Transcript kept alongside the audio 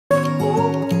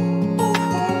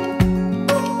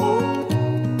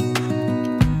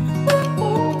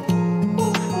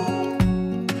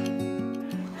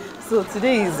So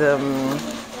today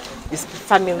is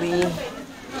family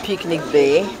picnic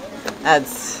day at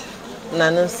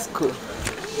Nanu's school.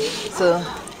 So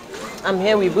I'm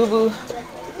here with Bubu.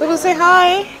 Bubu, say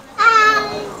hi.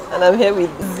 Hi. And I'm here with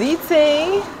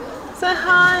Zite. Say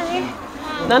hi.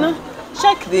 Nanu,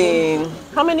 check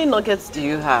how many nuggets do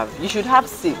you have? You should have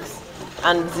 6.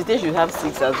 And Zite should have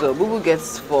 6 as well. Bubu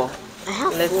gets 4. I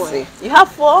have 4. Let's see. You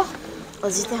have 4? Oh,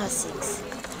 Zite has 6.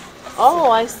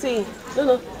 Oh, I see.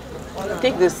 No.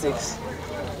 Take this 6.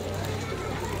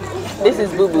 This is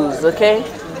Bubu's, okay?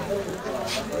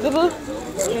 Bubu,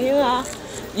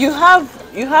 you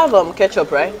have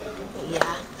ketchup, right?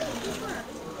 Yeah.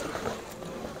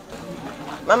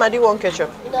 Mama, do you want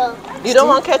ketchup? No. You don't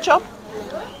want ketchup?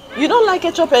 You don't like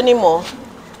ketchup anymore?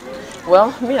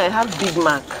 Well, me, I have Big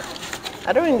Mac.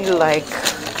 I don't really like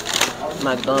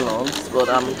McDonald's, but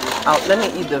let me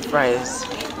eat the fries.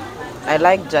 I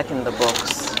like Jack in the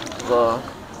Box, but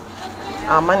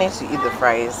I'll manage to eat the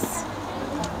fries.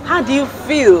 How do you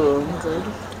feel? Good.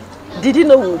 Did you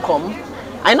know we would come?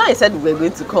 I know I said we were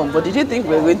going to come, but did you think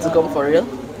we were going to come for real?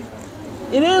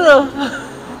 You didn't know.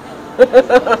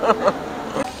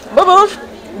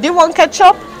 Bubu, do you want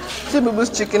ketchup? See Bubu's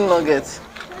chicken nuggets.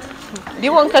 Do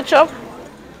you want ketchup?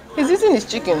 He's eating his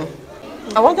chicken.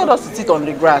 I wanted us to sit on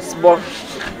the grass, but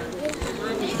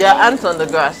there are ants on the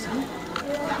grass.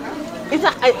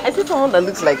 I see someone that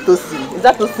looks like Tosin. Is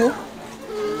that Tosin?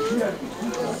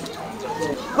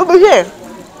 Bubu, here.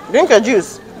 Drink your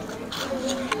juice.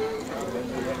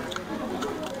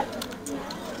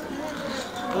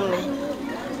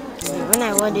 When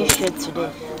I wore this shirt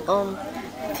today,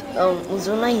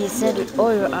 Uzona, he said, "Oh,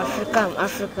 you're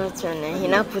Africa too," and he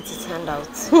now put his hand out.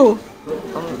 Who?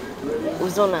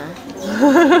 Uzona.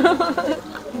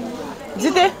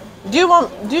 Zite, do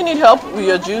you need help with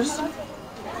your juice?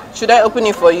 Should I open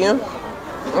it for you?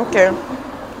 Okay.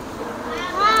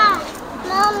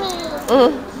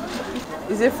 Mommy.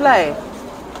 Is it fly?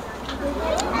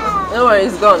 No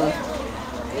worries, it's gone.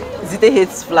 Zite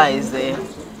hates flies.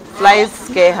 Flies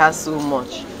scare her so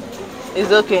much.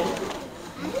 It's okay.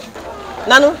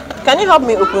 Nanu, can you help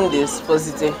me open this for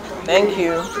Zite? Thank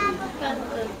you.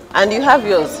 And you have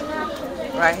yours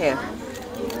right here.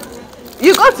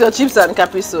 You got your chips and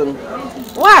Capri Sun.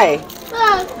 Why?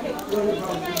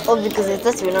 Oh, because I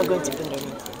thought we were not going to bring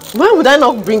anything. Why would I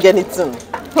not bring anything?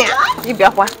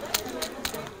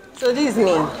 So this is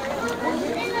me.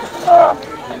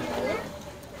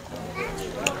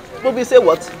 Bubu, say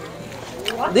what?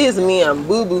 This is me and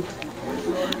Bubu.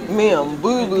 Me and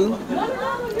Bubu.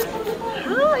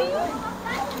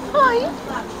 Hi.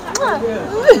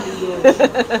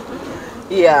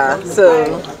 Yeah,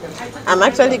 so I'm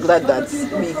actually glad that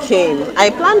we came. I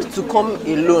planned to come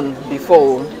alone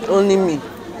before, only me.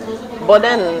 But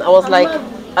then I was like,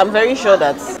 I'm very sure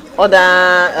that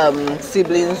other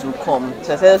siblings will come.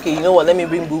 So I said, okay, you know what, let me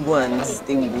bring Bubu and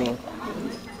stay with me.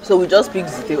 So we just picked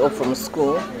Zite up from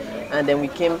school, and then we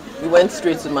went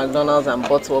straight to McDonald's and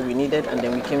bought what we needed, and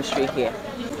then we came straight here.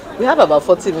 We have about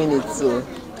 40 minutes, so,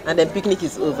 and then picnic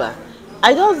is over.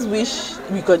 I just wish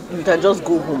we can just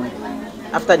go home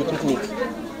after the picnic.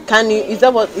 Can you? Is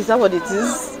that what it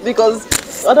is? Because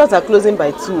others are closing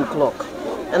by 2 o'clock,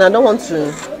 and I don't want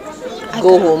to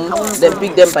go home, then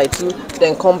pick them by 2,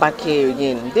 then come back here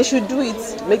again. They should do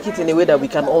it, make it in a way that we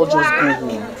can all just go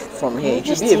home from here. It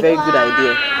should be a very good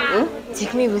idea. Hmm?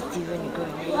 Take me with you when you go.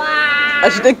 I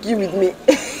should take you with me.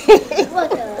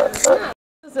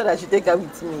 I said I should take her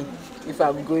with me if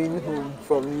I'm going home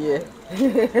from here.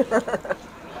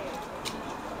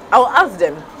 I'll ask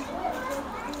them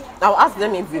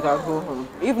if we can go home.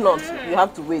 If not, you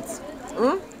have to wait.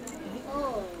 Hmm?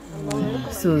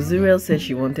 So Zuriel said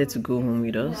she wanted to go home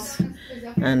with us,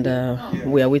 and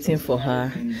we are waiting for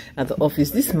her at the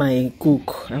office. This is my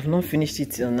cook. I've not finished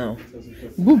it till now.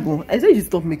 Bubu, I said you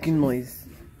stop making noise.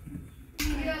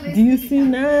 Do you see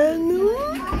Nanu?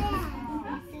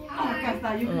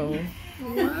 Oh.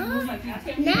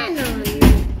 Nanu.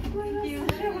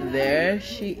 There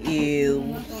she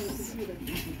is.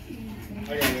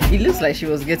 It looks like she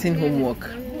was getting homework.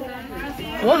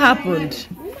 What happened?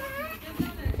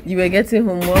 You were getting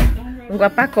homework?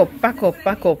 Pack up,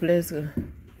 let's go.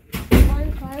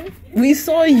 We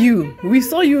saw you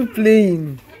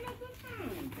playing.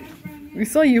 We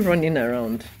saw you running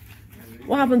around.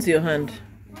 What happened to your hand?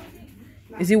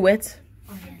 Is it wet?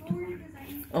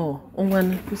 Oh,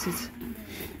 one, put it.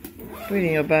 Put it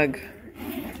in your bag.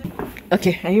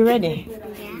 Okay, are you ready? Yeah.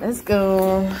 Let's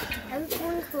go. I'm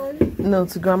going home. No,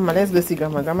 to Grandma. Let's go see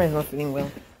Grandma. Grandma is not feeling well.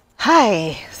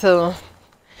 Hi. So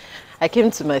I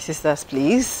came to my sister's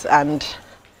place, and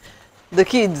the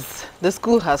kids, The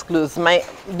school has closed.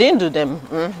 Didn't do them.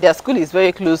 Their school is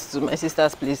very close to my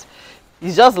sister's place.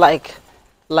 It's just like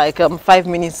 5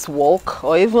 minutes walk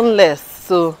or even less.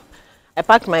 So I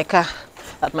parked my car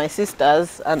at my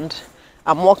sister's and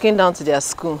I'm walking down to their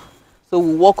school. So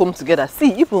we walk home together.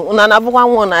 See, people,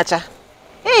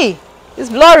 hey, it's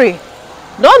blurry.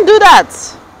 Don't do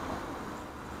that.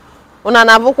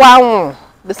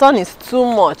 The sun is too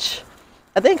much.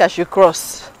 I think I should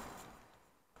cross.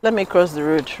 Let me cross the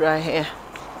road right here.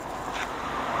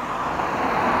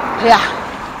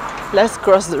 Yeah, let's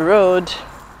cross the road.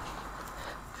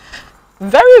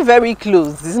 Very, very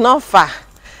close. It's not far.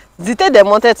 Zite them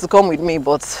wanted to come with me,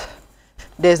 but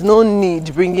there's no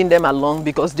need bringing them along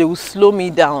because they will slow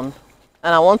me down.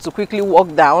 And I want to quickly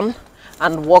walk down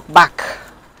and walk back.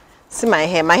 See my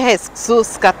hair. My hair is so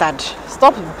scattered.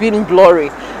 Stop being blurry.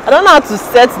 I don't know how to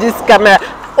set this camera.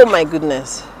 Oh my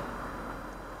goodness.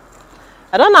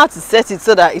 I don't know how to set it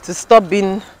so that it will stop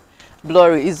being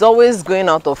blurry. It's always going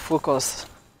out of focus.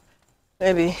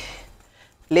 Maybe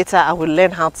later I will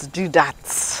learn how to do that.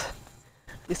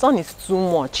 The sun is too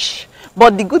much.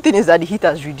 But the good thing is that the heat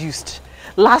has reduced.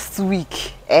 Last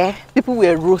week, people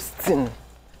were roasting.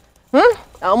 I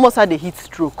almost had a heat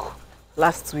stroke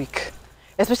last week.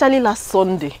 Especially last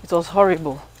Sunday. It was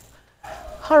horrible.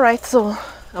 Alright, so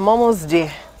I'm almost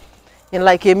there. In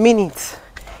like a minute.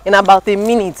 In about a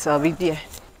minute, I'll be there.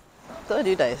 I told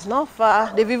you that it's not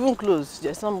far. They've even closed.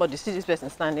 There's somebody. See this person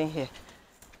standing here.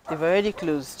 They've already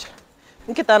closed.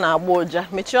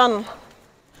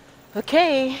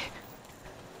 Okay.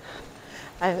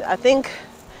 I think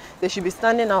they should be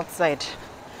standing outside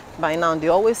by now. They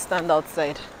always stand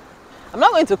outside. I'm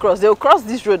not going to cross. They'll cross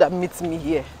this road and meet me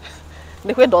here.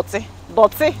 Dotty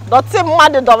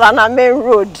mad on a main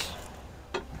road.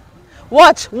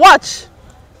 Watch.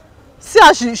 See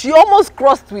how she almost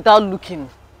crossed without looking.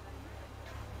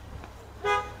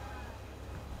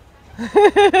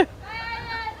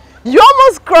 You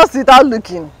almost crossed without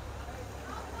looking.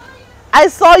 I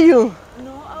saw you.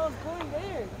 No, I was going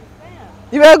there.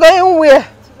 You were going where? To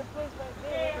the place right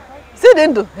there. See,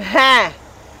 Dindu.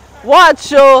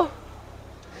 Watch, yo.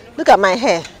 Look at my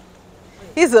hair.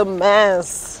 He's a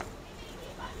mess.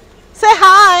 Say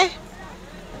hi.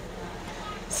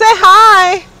 Say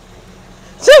hi.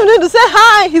 Dindu, say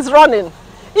hi. He's running.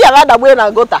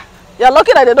 You're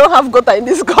lucky that they don't have gutter in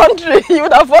this country. You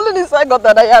would have fallen inside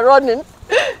gutter that you're running.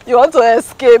 You want to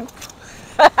escape.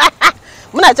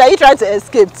 Munacha, are you trying to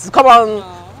escape? Come on.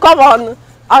 No. Come on.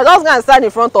 I was just going to stand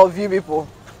in front of you people.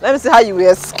 Let me see how you will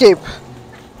escape.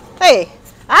 Hey,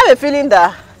 I have a feeling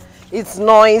that it's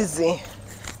noisy.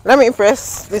 Let me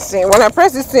press this thing. When I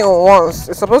press this thing once,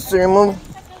 it's supposed to remove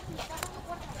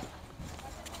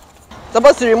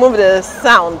the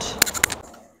sound.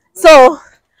 So,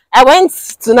 I went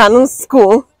to Nanu's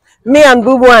school. Me and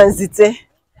Bubu and Zite.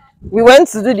 We went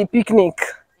to do the picnic.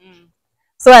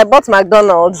 So I bought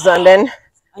McDonald's and then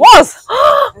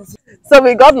so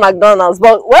we got McDonald's.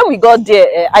 But when we got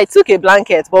there, I took a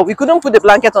blanket, but we couldn't put the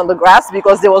blanket on the grass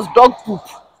because there was dog poop.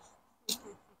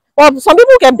 Well, some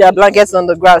people kept their blankets on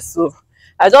the grass, so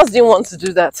I just didn't want to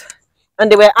do that. And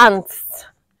there were ants.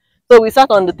 So we sat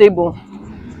on the table.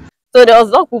 So there was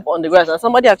dog poop on the grass and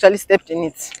somebody actually stepped in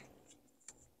it.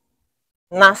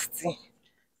 Nasty.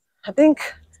 I think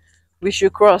we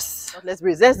should cross. Let's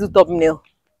breathe. Let's do thumbnail.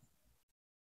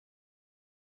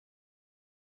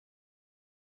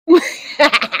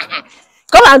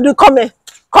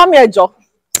 Come here, Joe.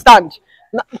 Stand.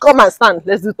 Come and stand.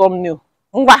 Let's do thumbnail.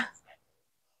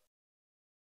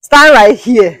 Stand right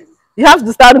here. You have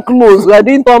to stand close. We are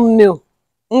doing thumbnail.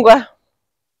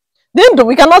 Dindu,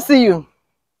 we cannot see you.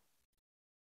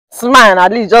 Smile,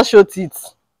 at least just show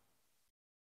teeth.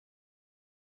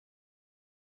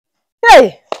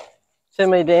 Hey!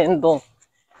 Dindu.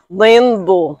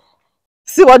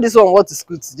 See what this one wants to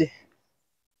school today.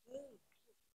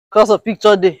 Because of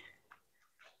picture day.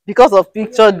 Because of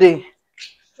picture day.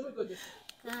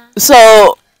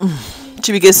 So,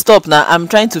 Chibike, stop now. I'm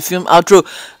trying to film outro.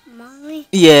 Mommy.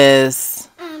 Yes.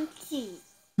 Auntie.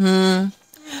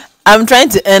 I'm trying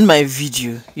to end my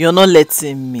video. You're not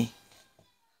letting me.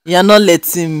 You're not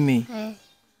letting me. Hey.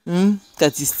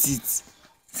 That is it.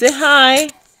 Say hi.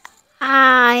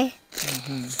 Hi.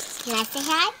 Can I say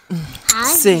hi? Hi.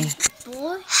 Say.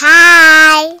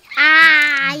 Hi.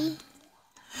 Hi.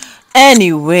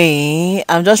 Anyway,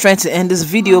 I'm just trying to end this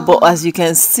video, but as you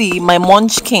can see, my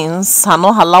munchkins are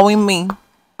not allowing me.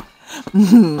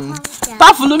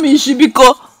 Follow me,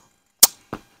 Shibiko.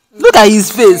 Look at his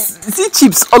face. See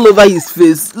chips all over his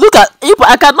face. Look at it.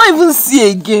 I cannot even see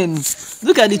again.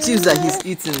 Look at the chips that he's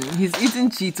eating. He's eating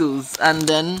Cheetos, and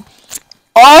then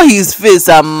all his face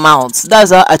and mouth.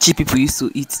 That's how Achi people used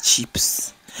to eat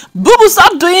chips. Bubu,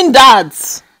 stop doing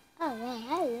that.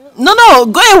 No,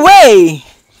 go away.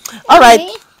 All right.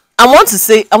 I want to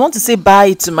say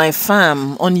bye to my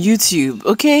fam on YouTube.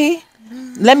 Okay,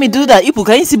 let me do that. Ipu,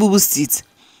 can you see Bubu's teeth?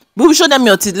 Bubu, show them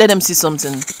your teeth. Let them see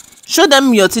something. Show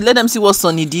them your teeth. Let them see what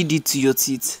Sonny D did to your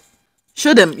teeth.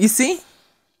 Show them. You see?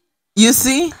 You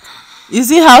see? You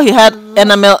see how he had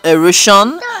enamel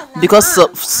erosion because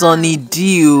of Sonny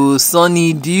D.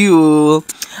 Sonny D.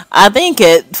 I think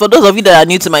for those of you that are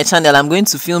new to my channel, I'm going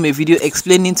to film a video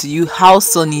explaining to you how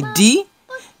Sonny D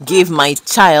gave my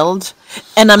child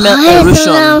enamel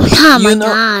erosion.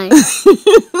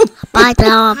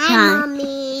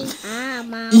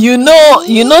 You know.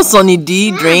 You know Sonny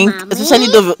D drink, especially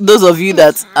those of you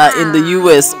that are in the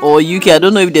US or UK. I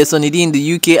don't know if there's Sonny D in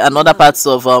the UK and other parts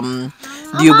of the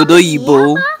Obodo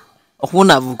Yibo.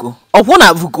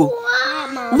 Ohunavugo.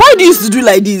 Why do you used to do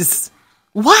like this?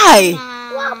 Why?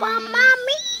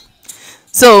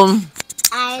 So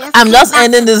I'm just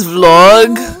ending this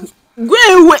vlog.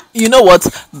 You know what?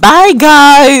 Bye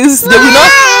guys.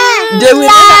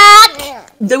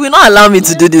 They will not allow me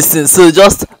to do this thing, so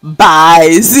just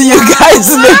bye. See you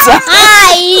guys later.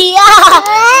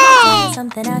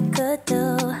 Something I could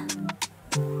do.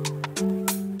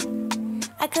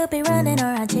 I could be running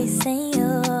or chasing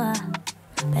you,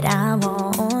 but I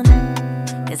won't.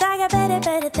 'Cause I got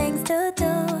better things to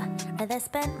do. Rather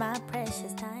spend my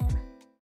precious time.